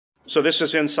So this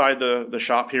is inside the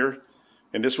shop here.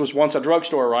 And this was once a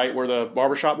drugstore, right, where the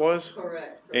barbershop was?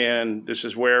 Correct. And this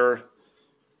is where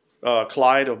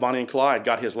Clyde of Bonnie and Clyde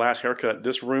got his last haircut.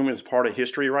 This room is part of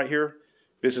history right here.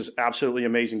 This is absolutely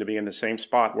amazing to be in the same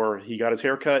spot where he got his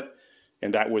haircut,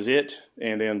 and that was it.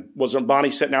 And then wasn't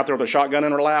Bonnie sitting out there with a shotgun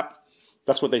in her lap?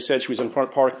 That's what they said. She was in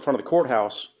front of the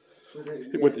courthouse.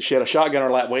 She had a shotgun in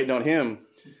her lap waiting on him.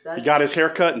 He got his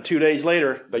haircut, and 2 days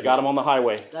later, they got him on the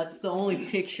highway. That's the only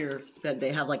picture that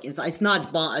they have, like, inside. It's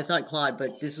not Clyde,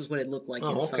 but this is what it looked like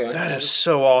inside. Okay. That is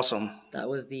so awesome. That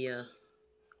was the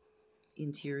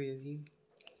interior view.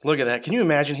 Look at that. Can you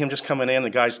imagine him just coming in, the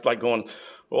guy's like going,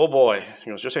 oh boy, he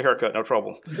goes, just a haircut, no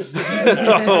trouble.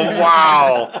 Oh,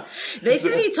 wow. They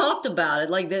said he talked about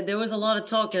it. Like, there was a lot of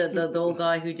talk, the old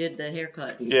guy who did the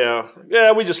haircut. Yeah.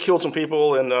 Yeah, we just killed some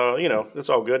people, and, it's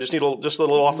all good. Just need a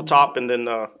little off the top, and then,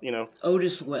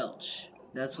 Otis Welch.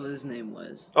 That's what his name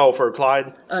was. Oh, for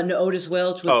Clyde? No, Otis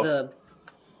Welch was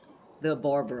the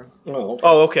barber. Oh, okay.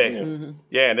 Oh, okay. Yeah. Mm-hmm.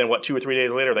 Yeah, and then 2 or 3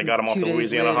 days later, they got him off the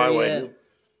Louisiana highway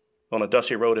on a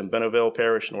dusty road in Benneville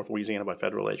Parish, North Louisiana, by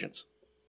federal agents.